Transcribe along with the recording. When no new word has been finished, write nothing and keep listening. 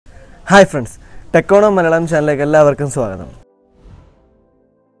Hi friends, TechCorner Malayalam channel എല്ലാവർക്കും സ്വാഗതം.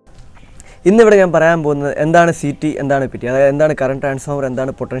 ഇന്ന് ഇവിടെ ഞാൻ പറയാൻ പോകുന്നത് എന്താണ് CT എന്താണ് PT, അതായത് എന്താണ് കറന്റ് ട്രാൻസ്ഫോമർ,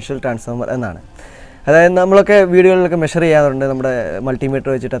 എന്താണ് പൊട്ടൻഷ്യൽ ട്രാൻസ്ഫോമർ എന്നാണ്. അതായത് നമ്മളൊക്കെ വീഡിയോകളിലൊക്കെ മെഷർ ചെയ്യാറുണ്ട് നമ്മുടെ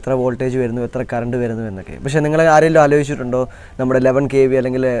മൾട്ടിമീറ്റർ വെച്ചിട്ട് എത്ര വോൾട്ടേജ് വരുന്നു, എത്ര കറണ്ട് വരുന്നു എന്നൊക്കെ. പക്ഷേ നിങ്ങൾ ആരെങ്കിലും ആലോചിച്ചിട്ടുണ്ടോ നമ്മുടെ 11 kV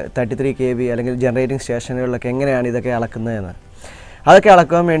അല്ലെങ്കിൽ 33 kV അല്ലെങ്കിൽ ജനറേറ്റിംഗ് സ്റ്റേഷനുകളിലൊക്കെ എങ്ങനെയാണ് ഇതൊക്കെ അളക്കുന്നതെന്ന്? അതൊക്കെ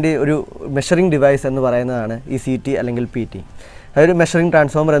അളക്കാൻ വേണ്ടി ഒരു മെഷറിംഗ് ഡിവൈസ് എന്ന് പറയുന്നതാണ് ഈ CT അല്ലെങ്കിൽ PT. അതൊരു മെഷറിംഗ്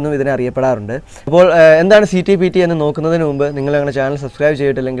ട്രാൻസ്ഫോമർ എന്നും ഇതിനെ അറിയപ്പെടാറുണ്ട്. അപ്പോൾ എന്താണ് CT PT എന്ന് നോക്കുന്നതിന് മുമ്പ് നിങ്ങൾ ഞങ്ങളുടെ ചാനൽ സബ്സ്ക്രൈബ്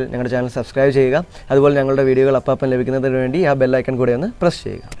ചെയ്തിട്ടില്ലെങ്കിൽ ഞങ്ങളുടെ ചാനൽ സബ്സ്ക്രൈബ് ചെയ്യുക. അതുപോലെ ഞങ്ങളുടെ വീഡിയോകൾ അപ്പം ലഭിക്കുന്നതിന് വേണ്ടി ആ ബെൽ ഐക്കൺ കൂടി ഒന്ന് പ്രസ്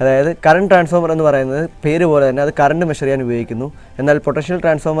ചെയ്യുക. അതായത് കറന്റ് ട്രാൻസ്ഫോമർ എന്ന് പറയുന്നത് പേര് പോലെ തന്നെ അത് കറണ്ട് മെഷർ ചെയ്യാൻ ഉപയോഗിക്കുന്നു. എന്നാൽ പൊട്ടൻഷ്യൽ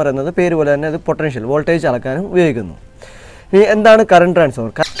ട്രാൻസ്ഫോമർ എന്നത് പേര് പോലെ തന്നെ അത് പൊട്ടൻഷ്യൽ വോൾട്ടേജ് അളക്കാനും ഉപയോഗിക്കുന്നു. ഇനി എന്താണ് കറന്റ്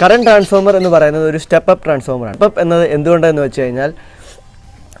ട്രാൻസ്ഫോമർ? കറന്റ് ട്രാൻസ്ഫോമർ എന്ന് പറയുന്നത് ഒരു സ്റ്റെപ്പ് അപ്പ് ട്രാൻസ്ഫോമറാണ്. സ്റ്റെപ്പ് അപ്പ് എന്നത് എന്തുകൊണ്ടെന്ന് വെച്ച് കഴിഞ്ഞാൽ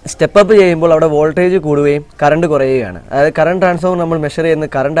സ്റ്റെപ്പ് അപ്പ് ചെയ്യുമ്പോൾ അവിടെ വോൾട്ടേജ് കൂടുകയും കറണ്ട് കുറയുകയാണ്. അതായത് കറണ്ട് ട്രാൻസ്ഫോമർ നമ്മൾ മെഷർ ചെയ്യുന്ന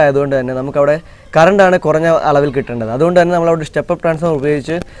കറണ്ട് ആയതുകൊണ്ട് തന്നെ നമുക്കവിടെ കറണ്ടാണ് കുറഞ്ഞ അളവിൽ കിട്ടേണ്ടത്. അതുകൊണ്ട് തന്നെ നമ്മളവിടെ സ്റ്റെപ്പ് അപ്പ് ട്രാൻസ്ഫോമർ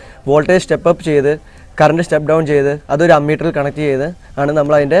ഉപയോഗിച്ച് വോൾട്ടേജ് സ്റ്റെപ്പ് അപ്പ് ചെയ്ത് കറണ്ട് സ്റ്റെപ്പ് ഡൗൺ ചെയ്ത് അതൊരു അമ്മീറ്ററിൽ കണക്ട് ചെയ്ത് ആണ്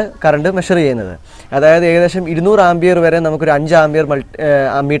നമ്മൾ അതിൻ്റെ കറണ്ട് മെഷർ ചെയ്യുന്നത്. അതായത് ഏകദേശം 200 ആംപിയർ വരെ നമുക്കൊരു 5 ആംപിയർ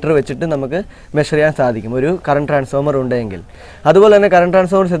അമ്മീറ്റർ വെച്ചിട്ട് നമുക്ക് മെഷർ ചെയ്യാൻ സാധിക്കും ഒരു കറണ്ട് ട്രാൻസ്ഫോമർ ഉണ്ടെങ്കിൽ. അതുപോലെ തന്നെ കറണ്ട്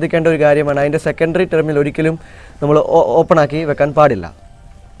ട്രാൻസ്ഫോമർ ശ്രദ്ധിക്കേണ്ട ഒരു കാര്യമാണ്, അതിൻ്റെ സെക്കൻഡറി ടെർമിനൽ ഒരിക്കലും നമ്മൾ ഓപ്പൺ ആക്കി വെക്കാൻ പാടില്ല.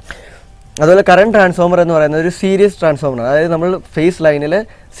 അതുപോലെ കറണ്ട് ട്രാൻസ്ഫോമർ എന്ന് പറയുന്നത് ഒരു സീരീസ് ട്രാൻസ്ഫോമറാണ്. അതായത് നമ്മൾ ഫേസ് ലൈനിൽ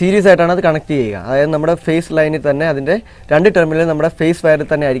സീരീസ് ആയിട്ടാണ് അത് കണക്ട് ചെയ്യുക. അതായത് നമ്മുടെ ഫേസ് ലൈനിൽ തന്നെ അതിൻ്റെ 2 ടെർമിനൽ നമ്മുടെ ഫേസ് വയറിൽ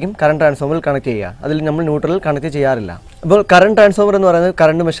തന്നെ ആയിരിക്കും കറണ്ട് ട്രാൻസ്ഫോമറിൽ കണക്ട് ചെയ്യുക. അതിൽ നമ്മൾ ന്യൂട്രൽ കണക്ട് ചെയ്യാറില്ല. അപ്പോൾ കറണ്ട് ട്രാൻസ്ഫോമർ എന്ന് പറയുന്നത്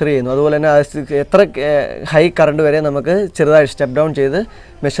കറണ്ട് മെഷർ ചെയ്യുന്നു. അതുപോലെ തന്നെ എത്ര ഹൈ കറണ്ട് വരെ നമുക്ക് ചെറുതായി സ്റ്റെപ്പ് ഡൗൺ ചെയ്ത്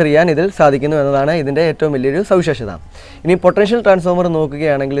മെഷർ ചെയ്യാൻ ഇതിൽ സാധിക്കുന്നു എന്നതാണ് ഇതിൻ്റെ ഏറ്റവും വലിയൊരു സവിശേഷത. ഇനി പൊട്ടൻഷ്യൽ ട്രാൻസ്ഫോമർ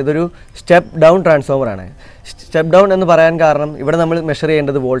നോക്കുകയാണെങ്കിൽ ഇതൊരു സ്റ്റെപ്പ് ഡൗൺ ട്രാൻസ്ഫോമറാണ്. സ്റ്റെപ്പ് ഡൗൺ എന്ന് പറയാൻ കാരണം ഇവിടെ നമ്മൾ മെഷർ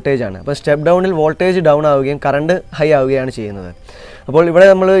ചെയ്യേണ്ടത് വോൾട്ടേജ് ആണ്. അപ്പോൾ സ്റ്റെപ്പ് ഡൗണിൽ വോൾട്ടേജ് ഡൗൺ ആവുകയും കറണ്ട് ഹൈ ആവുകയാണ് ചെയ്യുന്നത്. അപ്പോൾ ഇവിടെ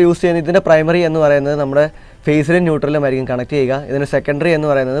നമ്മൾ യൂസ് ചെയ്യുന്ന ഇതിൻ്റെ പ്രൈമറി എന്ന് പറയുന്നത് നമ്മുടെ ഫേസിലും ന്യൂട്രലിലുമായിരിക്കും കണക്ട് ചെയ്യുക. ഇതിൻ്റെ സെക്കൻഡറി എന്ന്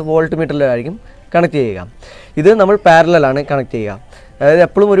പറയുന്നത് വോൾട്ട് മീറ്ററിലായിരിക്കും കണക്ട് ചെയ്യുക. ഇത് നമ്മൾ പാരലലാണ് കണക്ട് ചെയ്യുക. അതായത്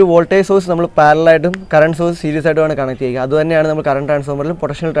എപ്പോഴും ഒരു വോൾട്ടേജ് സോഴ്സ് നമ്മൾ പാരലായിട്ടും കറണ്ട് സോഴ്സ് സീരീസ് ആയിട്ടുമാണ് കണക്ട് ചെയ്യുക. അതുതന്നെയാണ് നമ്മൾ കറണ്ട് ട്രാൻസ്ഫോമറിലും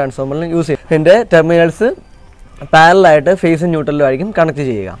പൊട്ടൻഷ്യൽ ട്രാൻസ്ഫോമറിലും യൂസ് ചെയ്യുക. ഇതിൻ്റെ ടെർമിനൽസ് പാരലായിട്ട് ഫേസും ന്യൂട്രലിലും ആയിരിക്കും കണക്ട്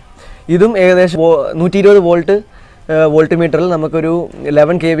ചെയ്യുക. ഇതും ഏകദേശം 120 വോൾട്ട് മീറ്ററിൽ നമുക്കൊരു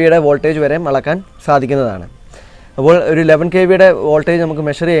 11 kVയുടെ വോൾട്ടേജ് വരെ അളക്കാൻ സാധിക്കുന്നതാണ്. അപ്പോൾ ഒരു 11 kVയുടെ വോൾട്ടേജ് നമുക്ക്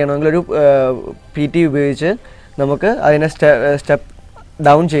മെഷർ ചെയ്യണമെങ്കിൽ ഒരു PT ഉപയോഗിച്ച് നമുക്ക് അതിനെ സ്റ്റെപ്പ്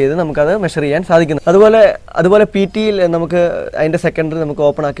ഡൗൺ ചെയ്ത് നമുക്കത് മെഷർ ചെയ്യാൻ സാധിക്കുന്നു. അതുപോലെ PT-യിൽ നമുക്ക് അതിൻ്റെ സെക്കൻഡറി നമുക്ക്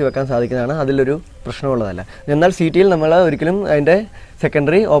ഓപ്പൺ ആക്കി വെക്കാൻ സാധിക്കുന്നതാണ്. അതിലൊരു പ്രശ്നമുള്ളതല്ല. എന്നാൽ CT-യിൽ നമ്മൾ ഒരിക്കലും അതിൻ്റെ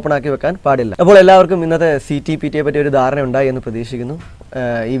സെക്കൻഡറി ഓപ്പൺ ആക്കി വെക്കാൻ പാടില്ല. അപ്പോൾ എല്ലാവർക്കും ഇന്നത്തെ CT PT-യെ പറ്റി ഒരു ധാരണ ഉണ്ടായി എന്ന് പ്രതീക്ഷിക്കുന്നു.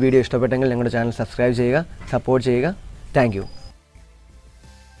 ഈ വീഡിയോ ഇഷ്ടപ്പെട്ടെങ്കിൽ ഞങ്ങളുടെ ചാനൽ സബ്സ്ക്രൈബ് ചെയ്യുക, സപ്പോർട്ട് ചെയ്യുക. Thank you.